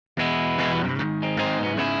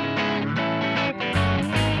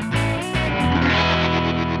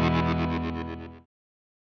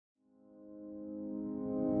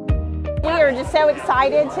We're just so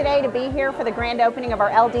excited today to be here for the grand opening of our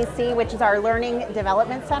LDC, which is our Learning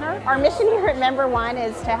Development Center. Our mission here at Member One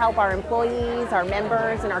is to help our employees, our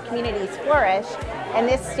members, and our communities flourish. And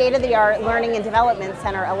this state-of-the-art Learning and Development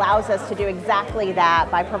Center allows us to do exactly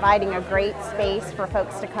that by providing a great space for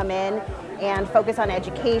folks to come in and focus on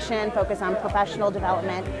education, focus on professional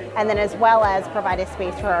development, and then as well as provide a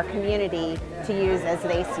space for our community to use as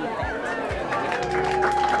they see fit.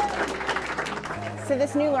 So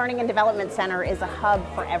this new Learning and Development Center is a hub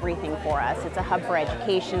for everything for us. It's a hub for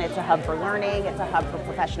education, it's a hub for learning, it's a hub for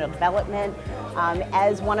professional development.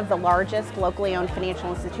 As one of the largest locally owned financial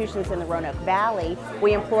institutions in the Roanoke Valley,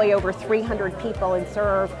 we employ over 300 people and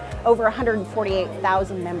serve over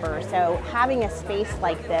 148,000 members. So having a space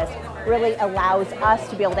like this really allows us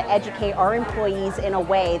to be able to educate our employees in a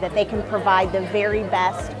way that they can provide the very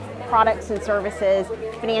best products and services,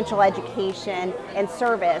 financial education, and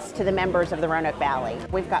service to the members of the Roanoke Valley.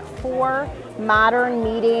 We've got 4 modern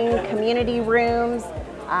meeting community rooms.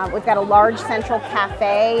 We've got a large central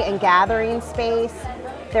cafe and gathering space.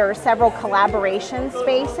 There are several collaboration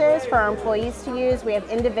spaces for our employees to use. We have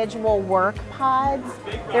individual work pods.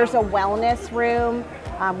 There's a wellness room.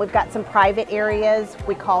 We've got some private areas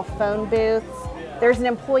we call phone booths. There's an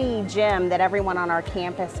employee gym that everyone on our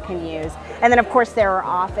campus can use. And then of course there are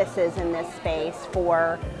offices in this space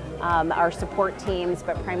for our support teams,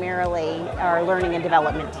 but primarily our learning and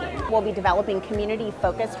development team. We'll be developing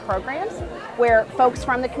community-focused programs where folks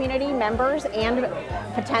from the community, members and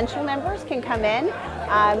potential members, can come in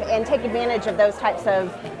and take advantage of those types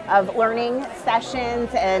of learning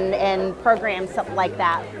sessions and programs like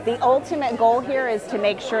that. The ultimate goal here is to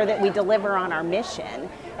make sure that we deliver on our mission,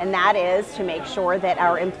 and that is to make sure that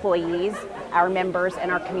our employees, our members,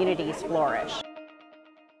 and our communities flourish.